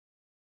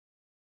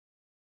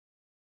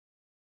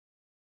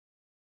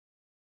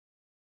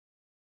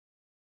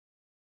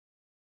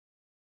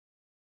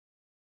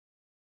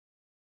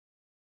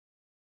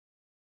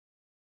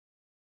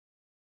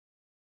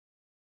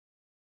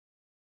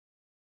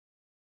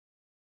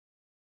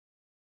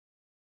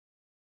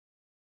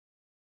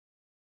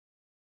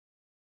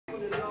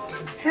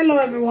Hello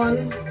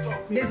everyone,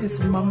 this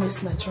is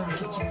Mama's Natural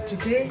Kitchen.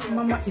 Today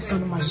Mama is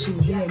on the machine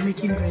here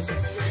making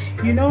dresses.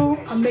 You know,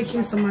 I'm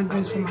making summer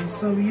dress for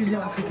myself using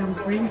African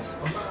prints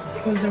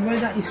because the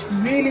weather is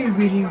really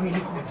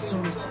hot, so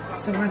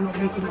why not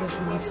making dress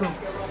for myself.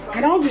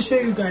 And I want to show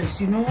you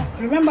guys, you know,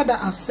 remember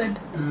that I said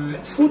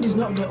food is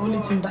not the only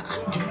thing that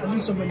I do. I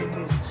do so many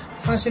things.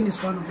 Fashion is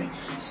one of it.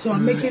 So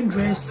I'm making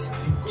dress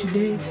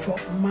today for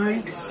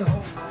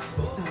myself.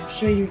 I'll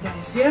show you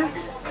guys, yeah?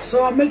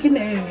 So I'm making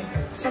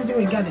something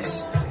with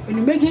goddess. When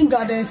you're making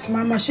goddess,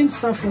 my machine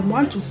starts from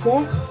 1 to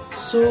 4.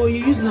 So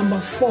you use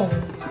number 4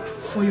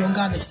 for your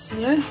goddess,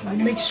 yeah?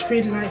 You make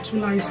straight line, 2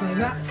 lines like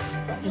that.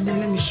 And then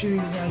let me show you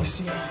guys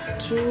here.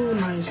 2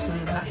 lines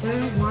like that,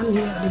 yeah? 1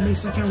 here, then make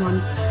second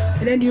one.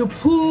 And then you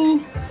pull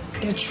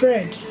the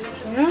thread,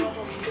 yeah?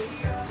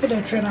 Put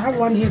the thread. I have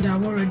one here that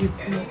I've already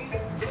pulled.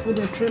 Put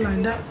the thread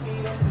like that,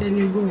 and then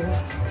you go.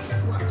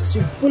 So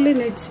you're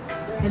pulling it,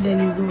 and then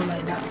you go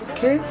like that,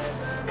 okay?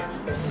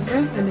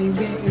 Yeah, and then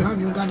you have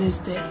your goddess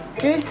there,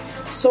 okay?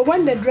 So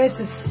when the dress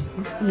is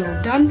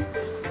done,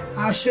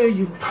 I'll show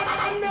you,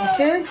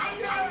 okay?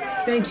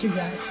 Thank you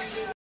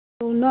guys.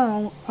 So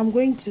now I'm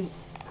going to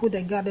put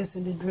the goddess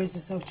and the dress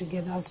itself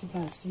together, as you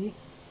can see.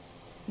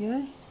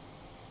 Yeah,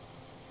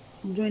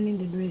 I'm joining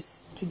the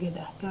dress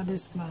together,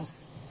 goddess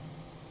plus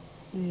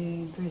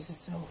the dress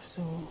itself.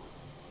 So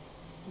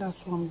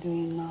that's what I'm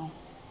doing now,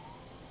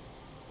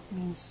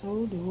 and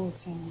sew the whole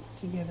thing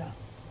together.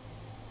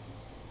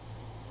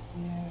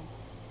 Yeah,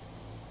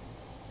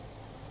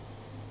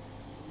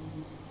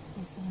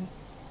 this is it.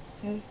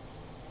 Yeah,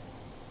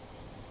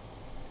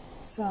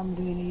 so I'm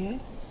doing it here.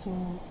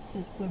 So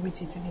just put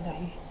everything together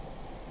here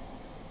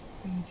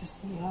for you to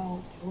see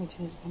how the whole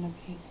thing is gonna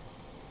be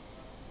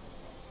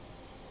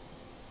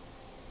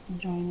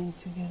joining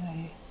together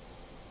here.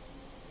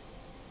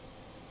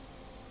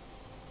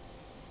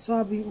 So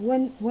I'll be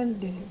when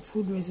the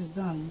full dress is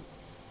done,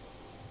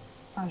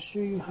 I'll show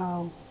you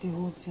how the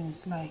whole thing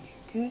is like,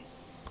 okay?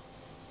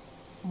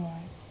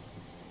 Alright.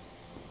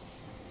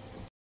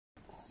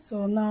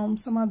 So now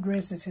summer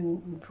dress is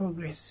in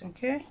progress,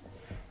 okay?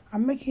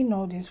 I'm making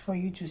all this for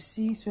you to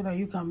see so that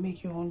you can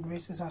make your own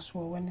dresses as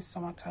well when the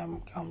summertime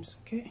comes,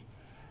 okay?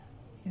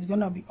 It's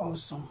gonna be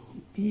awesome,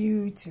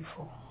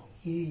 beautiful,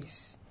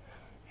 yes.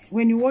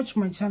 When you watch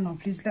my channel,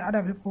 please let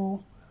other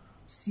people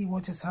see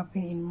what is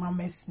happening in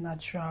Mama's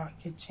Natural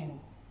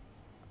Kitchen.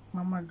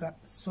 Mama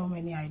got so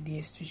many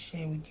ideas to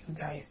share with you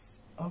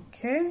guys,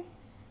 okay?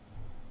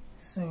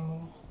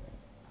 So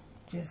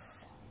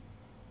just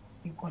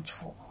be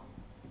watchful.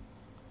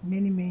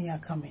 Many are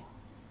coming.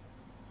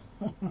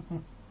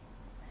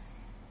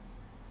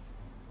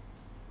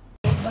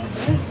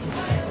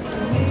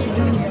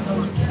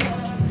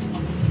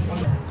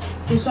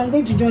 So I'm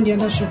going to join the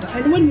other shoulder.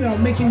 And when you are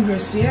making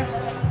dress here,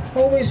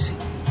 always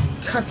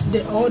cut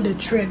all the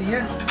thread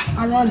here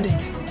around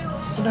it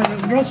so that the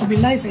dress will be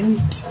nice and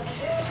neat.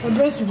 The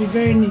dress will be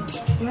very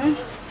neat, yeah?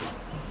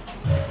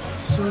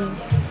 So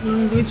now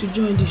I'm going to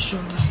join the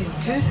shoulder here,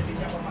 okay?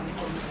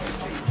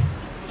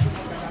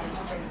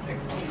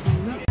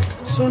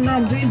 So now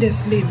I'm doing the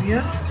sleeve,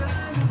 yeah?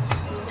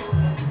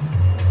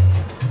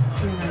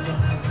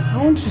 I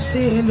want to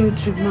say hello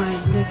to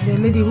the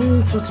lady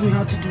who taught me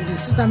how to do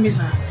this, Sister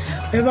Misa.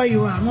 Wherever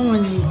you are, Mama,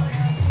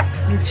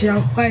 it's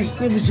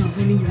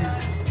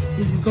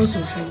because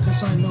of you.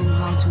 That's why I know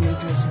how to make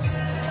dresses.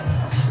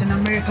 She's in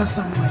America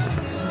somewhere,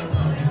 so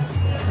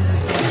this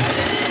is it.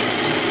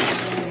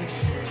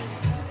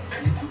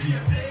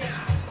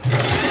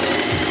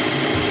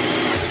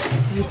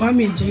 You call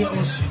me J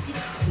also.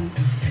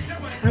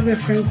 I have a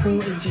friend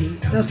called AJ.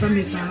 That's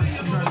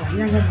Misa's brother,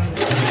 younger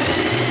brother.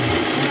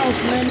 I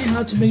was learning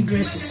how to make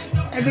dresses.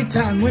 Every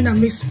time when I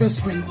make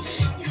specimen,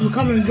 you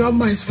come and grab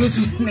my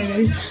specimen and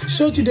I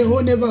show to the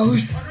whole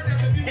neighborhood.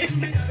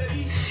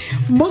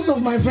 Most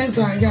of my friends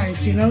are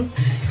guys, you know.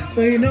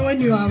 So you know when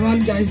you are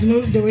around guys, you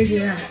know the way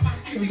they are.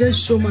 I just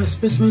show my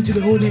specimen to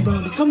the whole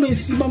neighborhood. Come and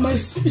see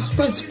Mama's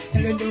specimen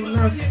and then they will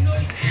laugh.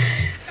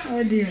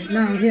 Oh dear,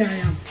 now here I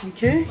am,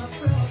 okay?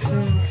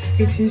 So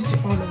it is to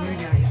all of you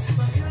guys.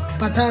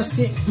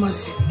 Patasi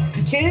Masi,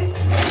 okay?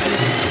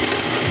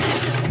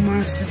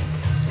 Masi.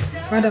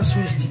 Father's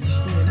wasted.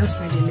 Yeah, that's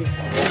where they live.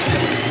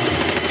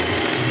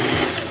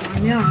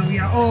 And yeah, we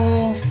are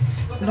all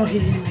not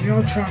here anymore. We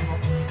all travel.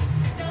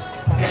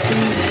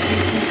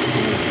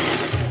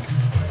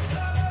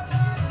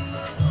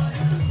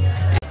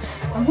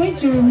 I'm going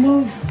to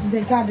remove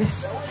the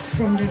goddess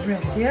from the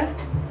dress, yeah?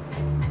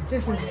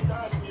 This is it.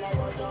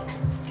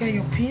 Get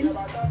your pin.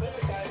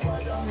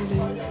 And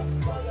then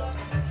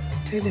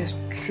take this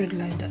thread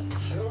like that.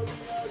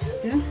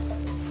 Yeah?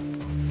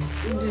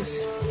 And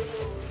this.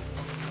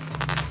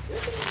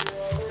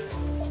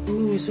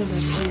 Move it so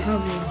that you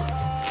have your.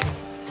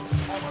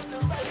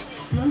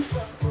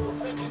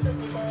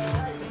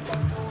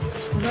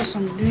 So that's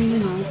what I'm doing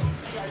now.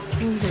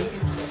 Move the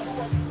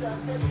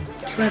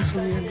thread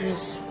from your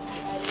dress.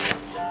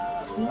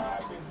 So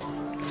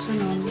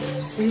now,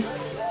 see,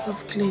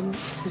 I've cleaned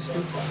this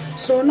thing.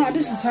 So now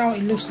this is how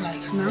it looks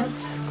like now.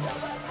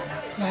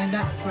 like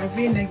that. My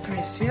V-neck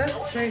dress, yeah,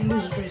 very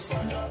loose dress,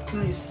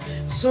 nice.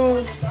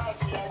 So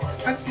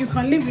you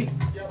can leave it.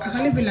 I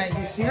can leave it like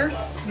this, yeah,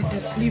 with the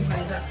sleeve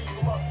like that.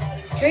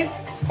 Okay.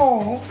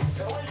 Or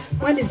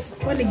when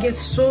it gets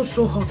so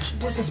hot,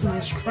 this is my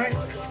stripe.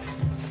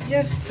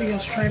 Just put your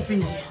stripe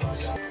in here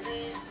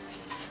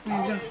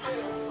like that.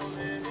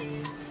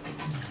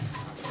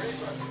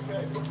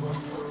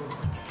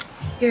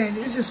 Yeah,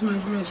 this is my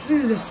dress.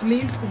 This is the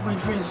sleeve of my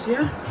dress,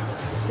 yeah.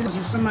 This is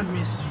a summer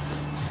dress.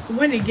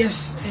 When it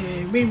gets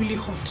really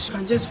hot, you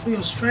can just put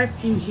your stripe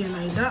in here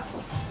like that.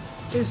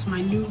 This is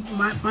my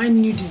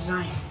new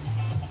design,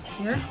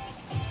 yeah.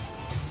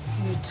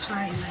 You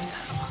tie like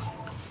that,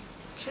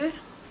 okay.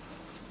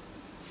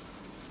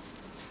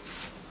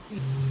 We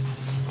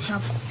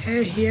have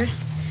hair here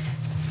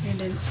and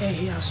then hair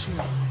here as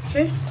well,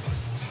 okay.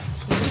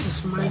 So this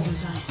is my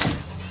design,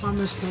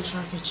 Mama's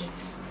Natural Kitchen.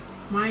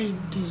 My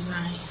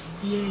design,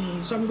 yeah.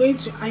 So I'm going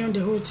to iron the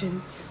whole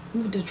thing,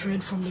 move the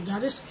thread from the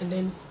goddess, and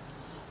then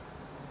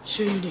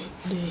show you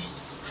the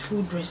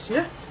full dress,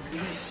 yeah.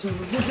 Okay, so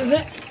this is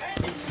it.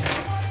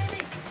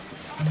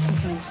 You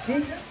can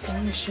see.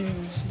 Let me show you.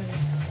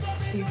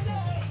 See,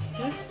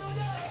 yeah.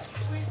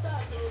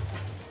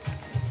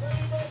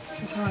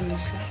 This is how it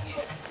looks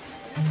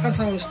like. As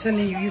I was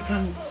telling you, you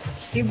can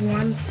leave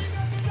one,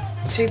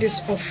 take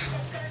this off,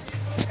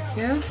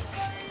 yeah.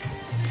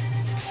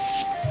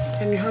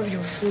 And you have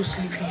your full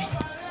sleeve here,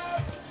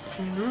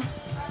 you know,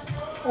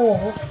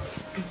 or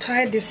you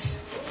tie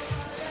this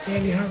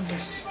and you have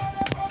this,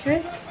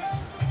 okay.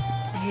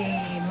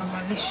 Yeah,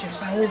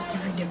 Mamalicious, I always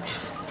give you the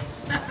best.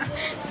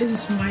 This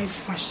is my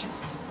fashion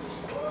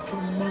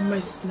from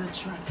Mama's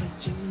Natural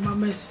Kitchen,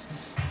 Mama's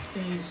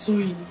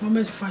sewing,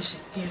 Mama's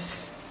fashion,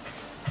 yes.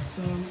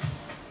 So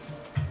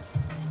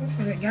this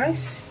is it,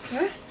 guys,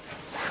 yeah.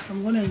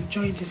 I'm gonna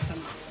enjoy this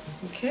summer,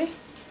 okay,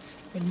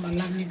 with my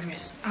lovely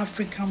dress,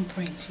 African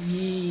print,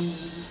 yay.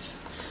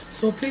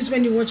 So please,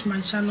 when you watch my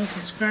channel,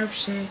 subscribe,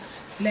 share,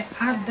 let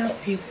other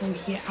people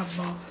hear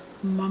about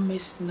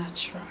Mama's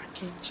Natural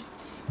Kitchen.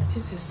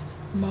 This is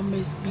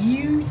Mama's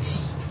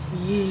beauty,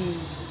 yay.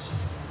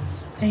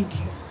 Thank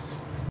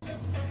you.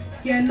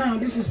 Yeah, now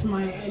this is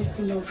my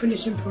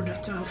finishing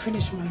product. I'll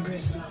finish my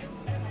dress now,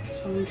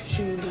 so I'm going to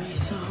show you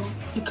guys how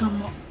the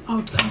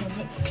outcome of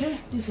it, okay.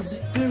 This is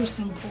it, very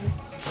simple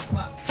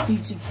but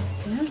beautiful,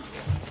 yeah.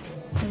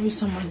 Very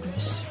summer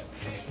dress.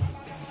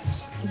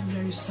 It's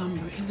very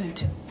summer,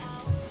 isn't it?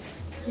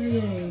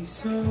 Yeah,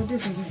 so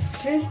this is it,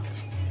 okay?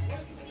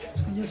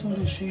 So I just want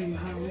to show you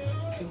how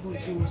the whole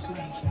thing was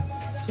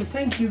like. So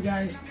thank you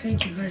guys,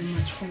 thank you very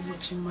much for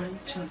watching my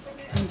channel.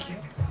 Thank you.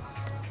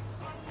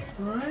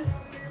 Alright?